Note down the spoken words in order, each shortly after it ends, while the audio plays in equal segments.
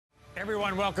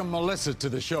Everyone, welcome Melissa to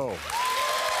the show.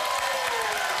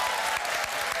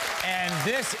 And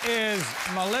this is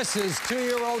Melissa's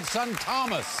 2-year-old son,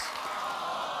 Thomas,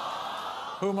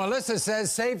 who Melissa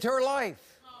says saved her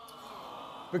life.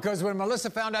 Because when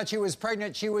Melissa found out she was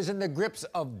pregnant, she was in the grips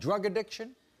of drug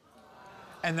addiction.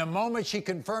 And the moment she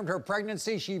confirmed her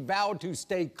pregnancy, she vowed to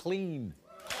stay clean.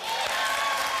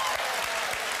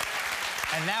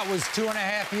 And that was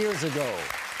 2.5 years ago.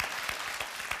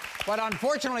 But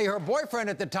unfortunately, her boyfriend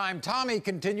at the time, Tommy,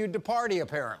 continued to party,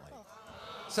 apparently.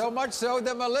 So much so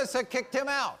that Melissa kicked him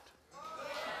out.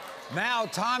 Now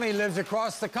Tommy lives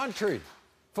across the country,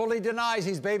 fully denies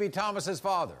he's baby Thomas's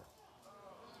father.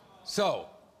 So,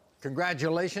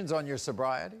 congratulations on your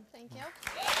sobriety. Thank you.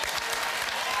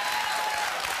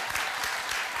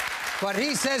 But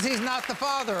he says he's not the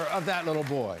father of that little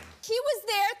boy. He was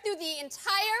there through the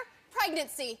entire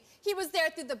pregnancy. He was there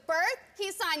through the birth.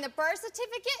 He signed the birth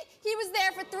certificate. He was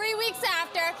there for 3 weeks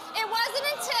after. It wasn't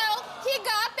until he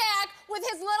got back with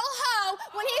his little hoe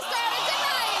when he started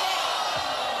denying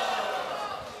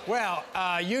it. Well,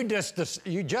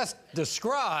 you just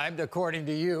described, according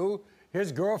to you,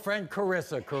 his girlfriend,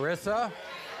 Karisa. Karisa?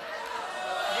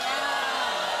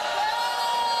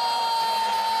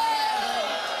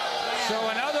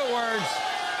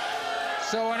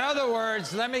 So in other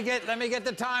words, let me get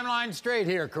the timeline straight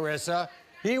here, Karisa.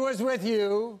 He was with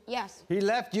you. Yes. He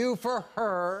left you for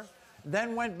her,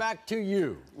 then went back to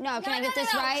you. No, can I get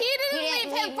this right? He didn't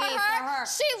leave him for her.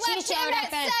 She left She showed him up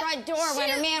at his front door when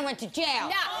her man went to jail.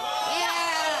 No.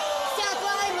 Yeah. Stop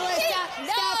lying, Melissa.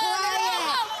 Stop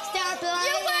lying. Stop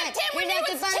lying. You left him when he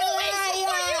was 2 weeks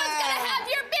before you was gonna have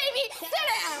your baby. Sit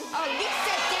down. Oh, you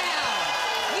sit down.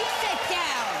 You sit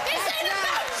down. This ain't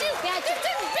about you. This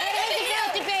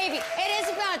is the baby. It is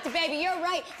about the baby. You're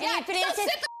right. Yeah, and if it isn't,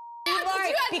 sit the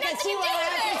Maury, because he won't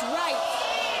have his right.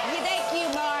 Thank you,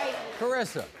 Maury.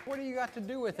 Carissa, what do you got to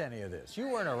do with any of this? You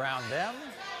weren't around them.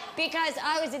 Because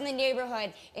I was in the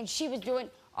neighborhood and she was doing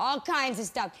all kinds of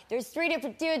stuff. There's 3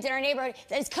 different dudes in our neighborhood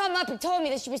that has come up and told me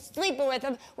that she was sleeping with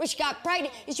him when she got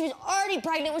pregnant, and she was already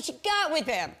pregnant when she got with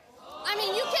him. I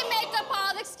mean, you can make up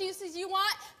all the excuses you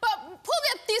want, but pull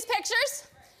up these pictures.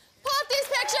 Pull up these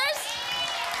pictures.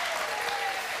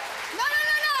 No.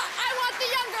 I want the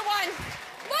younger one.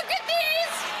 Look at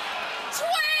these.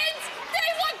 Twins. They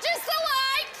look just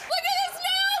alike. Look at his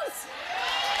nose.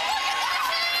 Look at the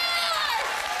hair.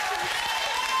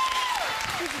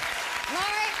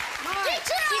 Maury, Get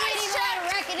your she eyes didn't even checked. want to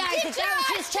recognize that that was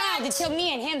his child until me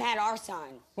and him had our son.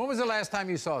 When was the last time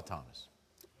you saw Thomas?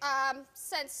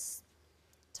 Since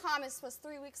Thomas was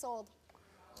 3 weeks old.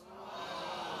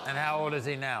 And how old is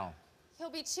he now? He'll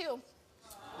be 2.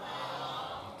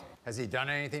 Has he done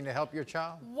anything to help your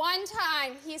child? One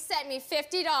time, he sent me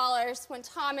 $50 when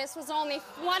Thomas was only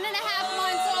 1.5 months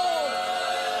old.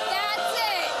 That's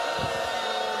it.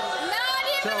 Not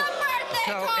even a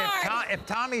birthday card. If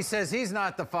Tommy says he's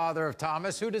not the father of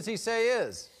Thomas, who does he say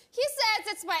is? He says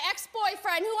it's my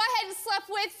ex-boyfriend who I hadn't slept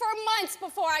with for months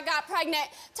before I got pregnant.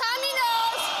 Tommy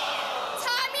knows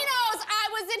I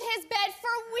was in his bed for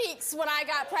weeks when I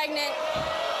got pregnant.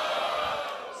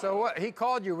 So what? He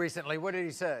called you recently. What did he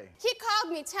say? He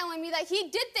called me telling me that he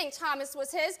did think Thomas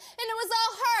was his, and it was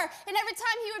all her. And every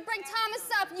time he would bring Thomas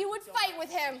up, you would fight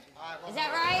with him. Is that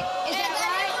right? Is that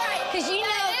right? Because you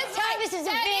know Thomas is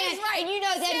a man, and you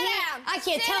know that I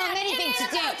can't tell him anything to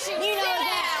do. You know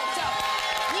that. So,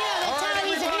 you know that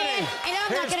Tommy's a man, and I'm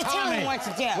not going to tell him what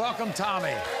to do. Welcome,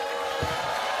 Tommy.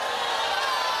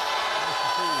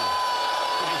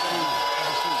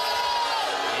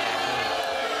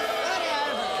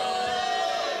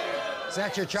 Is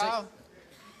that your child?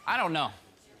 I don't know.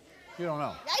 You don't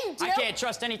know. Yeah, you do. I can't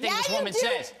trust anything this woman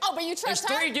says. Oh, but you trust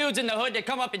her? There's 3 dudes in the hood that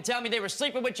come up and tell me they were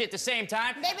sleeping with you at the same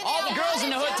time. Maybe all the girls in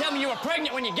the hood too. tell me you were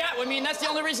pregnant when you got with me, and that's the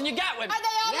only reason you got with me. Are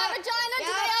they all my vagina?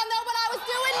 Do they all know what I was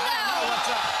doing? I No. know what's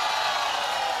up.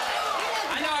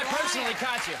 I know I personally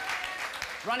caught you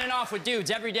running off with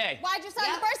dudes every day. Why'd you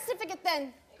sign the birth certificate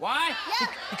then? Why? Yeah.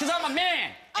 Because I'm a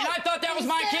man, and I thought that was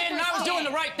my kid, and I was doing the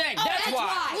right thing. That's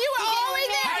why. You were always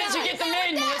there. How did you get the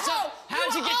main, Melissa? How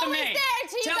did you get the main?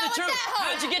 Tell the truth.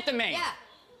 How did you get the main? Yeah.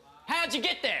 How'd you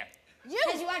get there?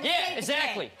 Yeah,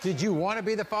 exactly. Did you want to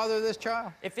be the father of this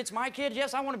child? If it's my kid,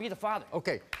 yes, I want to be the father.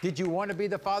 Okay. Did you want to be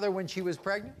the father when she was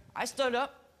pregnant? I stood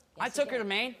up. I took her to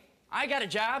Maine. I got a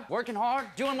job, working hard,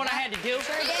 doing what I had to do.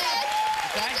 Sure did.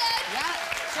 Okay? Yeah.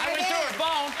 Sure I went through her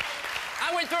phone.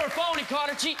 I went through her phone and caught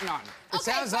her cheating on me. It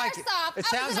sounds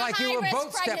like you were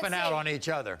both stepping out on each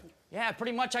other. Yeah,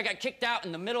 pretty much. I got kicked out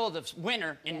in the middle of the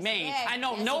winter in Maine. did. I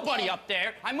know Yes, nobody you did. up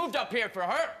there. I moved up here for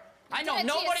her. I know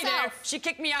nobody there. She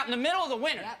kicked me out in the middle of the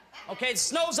winter. Yep. Okay, the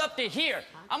snow's up to here.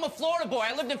 I'm a Florida boy.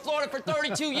 I lived in Florida for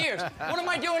 32 years. What am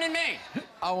I doing in Maine?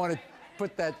 I want to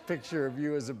put that picture of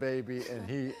you as a baby and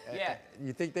he. Yeah.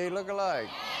 You think they look alike?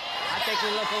 I think we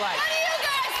look alike. What do you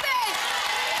guys think?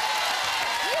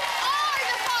 You are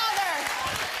the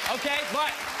father. Okay,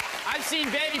 but I've seen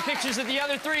baby pictures of the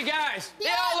other 3 guys. They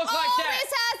all look like that.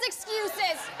 Always has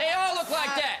excuses. They all look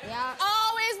like that. Yeah.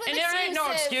 Always with And excuses. there ain't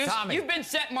no excuse. Tommy. You've been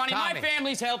sent money. Tommy. My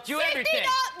family's helped you, $50, everything.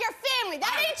 your family.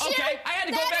 That ain't you. Okay, I had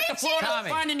to go That back to ain't Florida you. to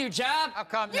find a new job. How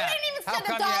come You now? didn't even How send a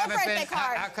come you dollar haven't birthday been?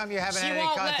 card. How come you haven't She had any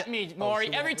won't contact? let me, Oh, Maury. she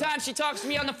won't Every let time she talks to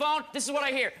me on the phone, this is what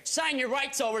I hear. Sign your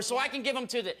rights over so I can give them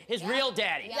to his real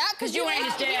daddy. Yeah, because you ain't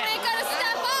his You dad. ain't gonna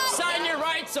step up. Sign your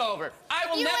rights over. I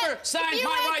will never sign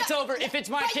my rights over if it's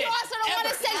my but kid. you also don't want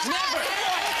to send Never.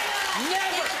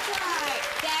 Never. That's right.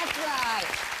 That's right.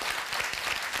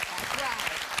 That's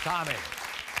right. Tommy.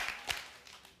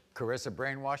 Karisa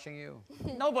brainwashing you?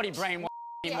 Nobody brainwashed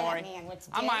me, Maury. Man, what's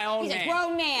I'm my own He's man. a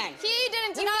grown man. He didn't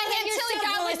You deny know him that till he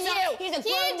yourself, got with Melissa. you. He's a He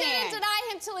grown didn't man. deny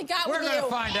him till he got We're with going you. to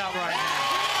find out right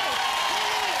now.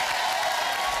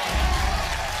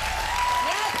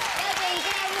 Yep, you can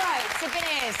have rights if it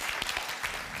is.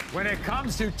 When it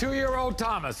comes to 2-year-old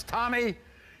Thomas, Tommy,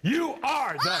 you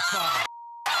are the father.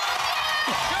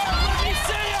 Girl, let me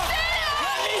see him.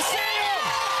 Let me see him.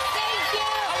 Thank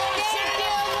you. I want to see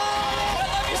him. Well,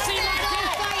 let me see my kid.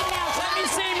 Let me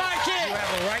see my kid. You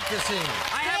have a right to see him.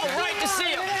 I have a right to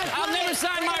see him. I'll never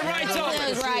sign my rights over.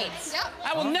 Those rights. Yep.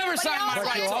 I will never sign my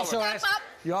But you rights also over. asked-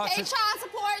 you also- Pay child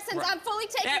support since I'm fully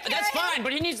taking care That's of him. fine,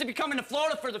 but he needs to be coming to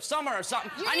Florida for the summer or something.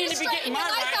 I need to be getting my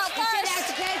straighten your life rights. out You should first. have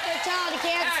to pay for a child he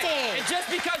can't Hey, see. and just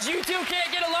because you two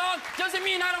can't get along doesn't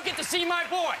mean I don't get to see my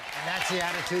boy. And that's the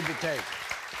attitude to take.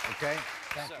 Okay?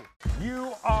 Thank you.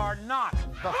 You are not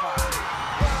the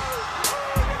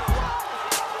father.